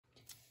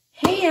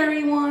Hey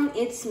everyone,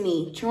 it's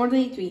me,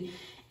 Jordan83,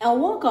 and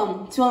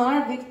welcome to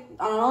another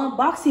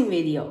unboxing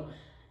video.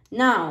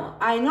 Now,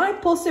 I know I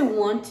posted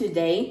one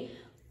today,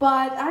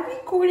 but I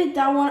recorded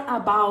that one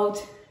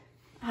about,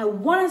 I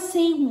want to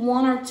say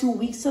 1 or 2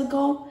 weeks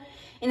ago,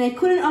 and I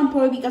couldn't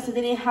upload it because I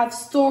didn't have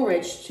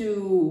storage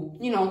to,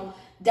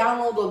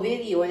 download the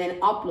video and then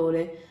upload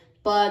it.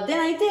 But then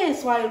I did,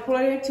 so I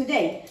uploaded it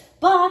today.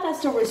 But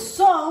as a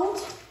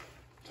result,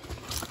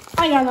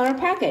 I got another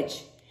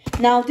package.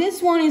 Now,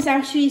 this one is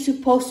actually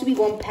supposed to be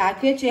one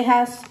package. It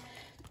has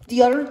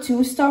the other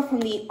two stuff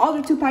from the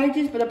other two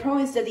packages, but the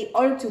problem is that the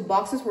other two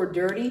boxes were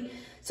dirty.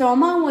 So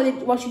Mom,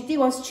 what she did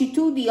was she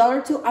took the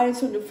other two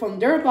items from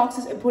their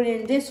boxes and put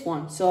it in this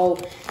one. So,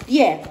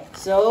 yeah.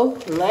 So,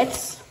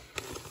 let's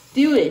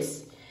do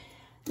this.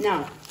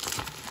 Now,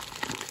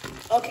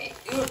 okay.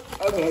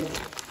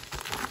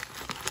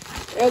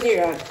 Oh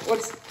dear,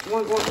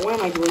 what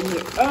am I doing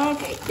here?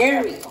 Okay,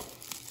 there we go.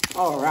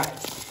 All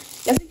right.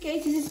 Just in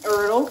case this is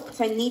Ertl,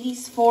 because I need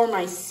these for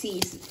my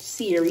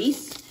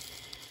series.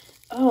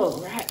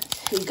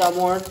 Alright, we got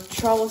more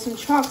troublesome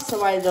trucks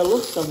by the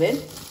looks of it.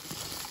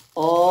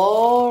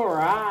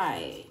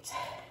 Alright.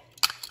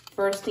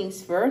 First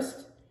things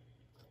first.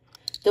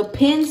 The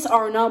pins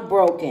are not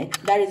broken.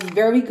 That is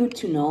very good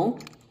to know.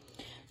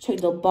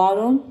 Check the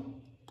bottom.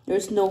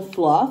 There's no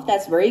fluff.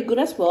 That's very good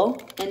as well.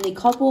 And they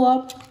couple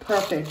up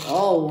perfect.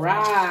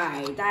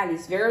 Alright, that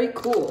is very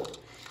cool.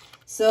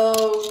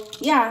 So,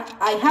 yeah,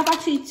 I have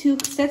actually 2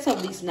 sets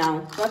of these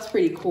now. That's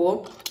pretty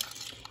cool.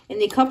 And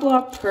they couple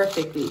up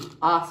perfectly.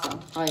 Awesome.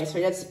 Alright, so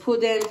let's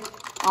put them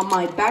on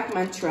my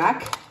Backman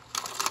track.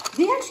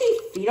 Do they actually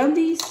fit on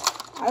these?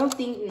 I don't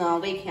think,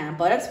 no, they can't.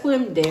 But let's put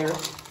them there.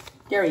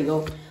 There we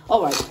go.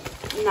 Alright,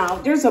 now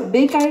there's a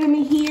big item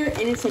in here,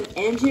 and it's an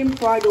engine,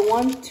 but I don't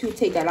want to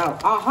take that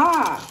out.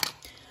 Aha!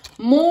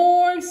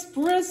 More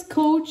express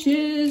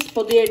coaches.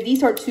 But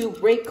these are 2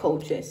 brake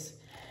coaches.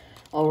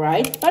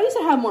 Alright, at least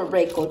I have more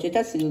brake coaches.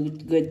 That's a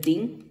good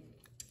thing.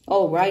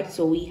 Alright,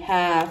 so we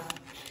have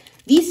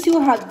these 2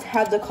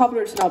 have the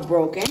couplers not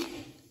broken.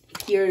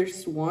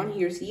 Here's one,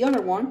 here's the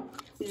other one,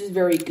 which is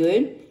very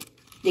good.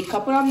 They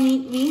couple up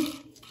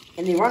neatly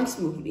and they run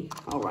smoothly.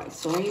 Alright,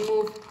 so let me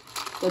move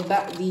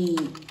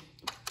the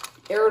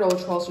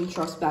Ertl Charleston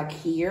trucks back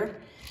here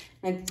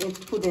and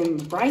put them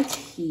right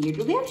here.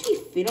 Do they actually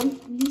fit on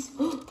these?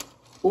 Oh,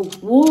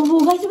 whoa,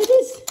 guys, look at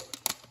this.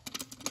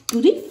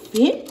 Do they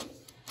fit?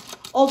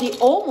 Oh, they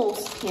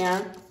almost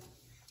can.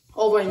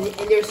 Oh, and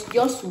there's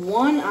just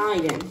one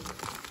item.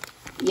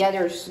 Yeah,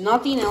 there's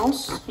nothing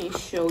else. Let me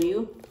show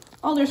you.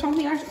 Oh, there's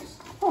something else.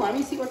 Oh, let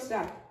me see what's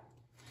that.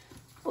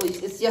 Oh,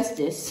 it's just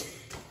this.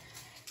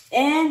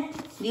 And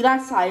the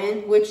last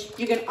item, which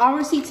you can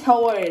obviously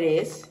tell what it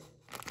is.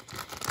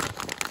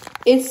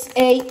 It's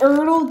a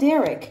Ertl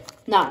derrick.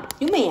 Now,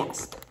 you may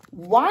ask,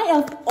 why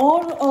of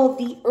all of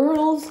the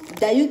Ertls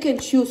that you can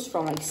choose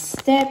from, like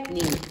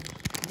Stepney,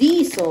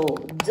 Diesel,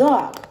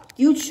 Duck,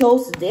 you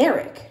chose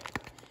derrick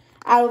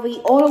out of the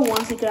other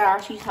ones you could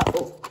actually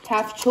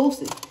have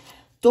chosen.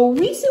 The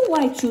reason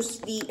why I choose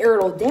the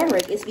Ertl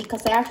derrick is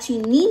because I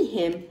actually need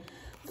him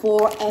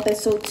for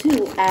episode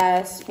 2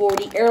 as for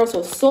the Arrows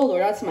of Solar.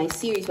 That's my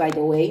series, by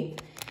the way.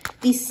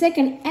 The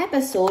second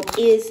episode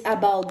is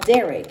about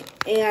derrick,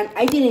 and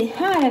I didn't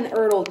have an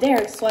Ertl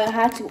derrick, so I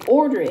had to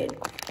order it.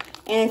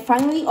 And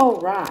finally,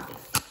 alright,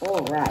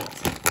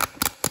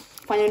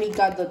 finally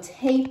got the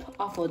tape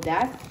off of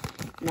that.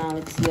 Now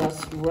let's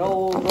just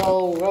roll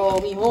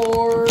me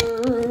more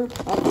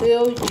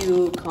until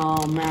you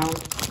come out.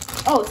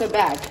 Oh, it's a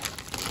bag.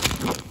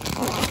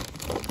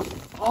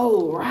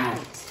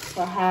 Alright.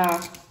 So I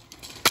have,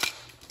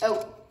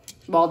 oh,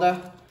 bother.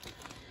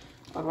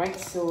 Alright,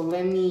 so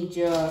let me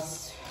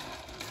just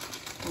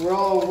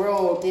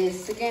roll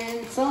this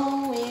again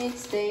so it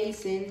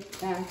stays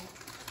intact.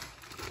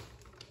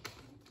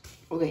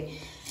 Okay,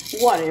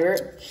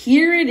 whatever.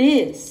 Here it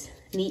is.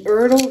 The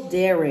Ertl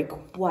derrick.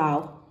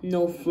 Wow.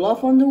 No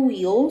fluff on the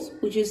wheels,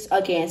 which is,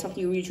 again,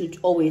 something you should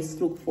always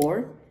look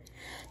for.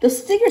 The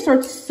stickers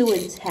are still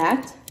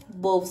intact,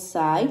 both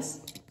sides.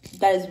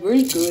 That is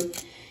really good.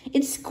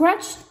 It's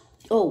scratched.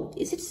 Oh,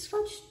 is it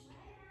scratched?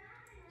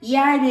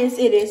 Yeah,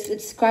 it is.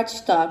 It's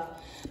scratched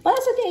up. But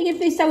that's okay. I can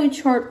fix that with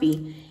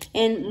Sharpie.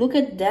 And look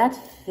at that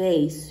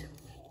face.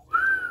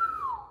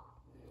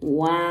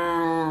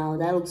 Wow,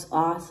 that looks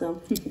awesome.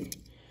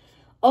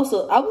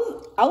 Also, I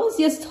was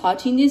just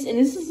touching this, and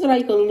this is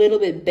like a little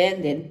bit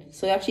bended,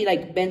 so it actually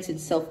like bends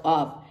itself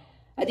up.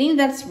 I think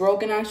that's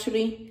broken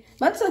actually,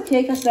 but it's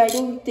okay because I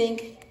don't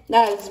think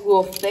that will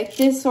affect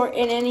this or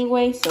in any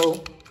way.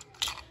 So,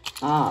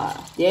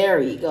 there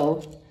we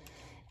go.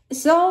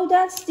 So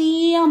that's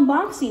the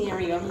unboxing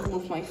area. I'm gonna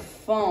move my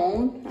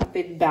phone a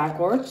bit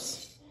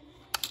backwards.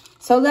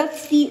 So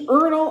that's the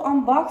Ertl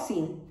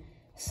unboxing.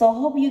 So I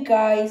hope you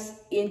guys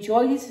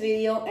enjoyed this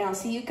video, and I'll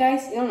see you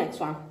guys in the next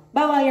one.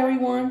 Bye-bye,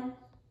 everyone.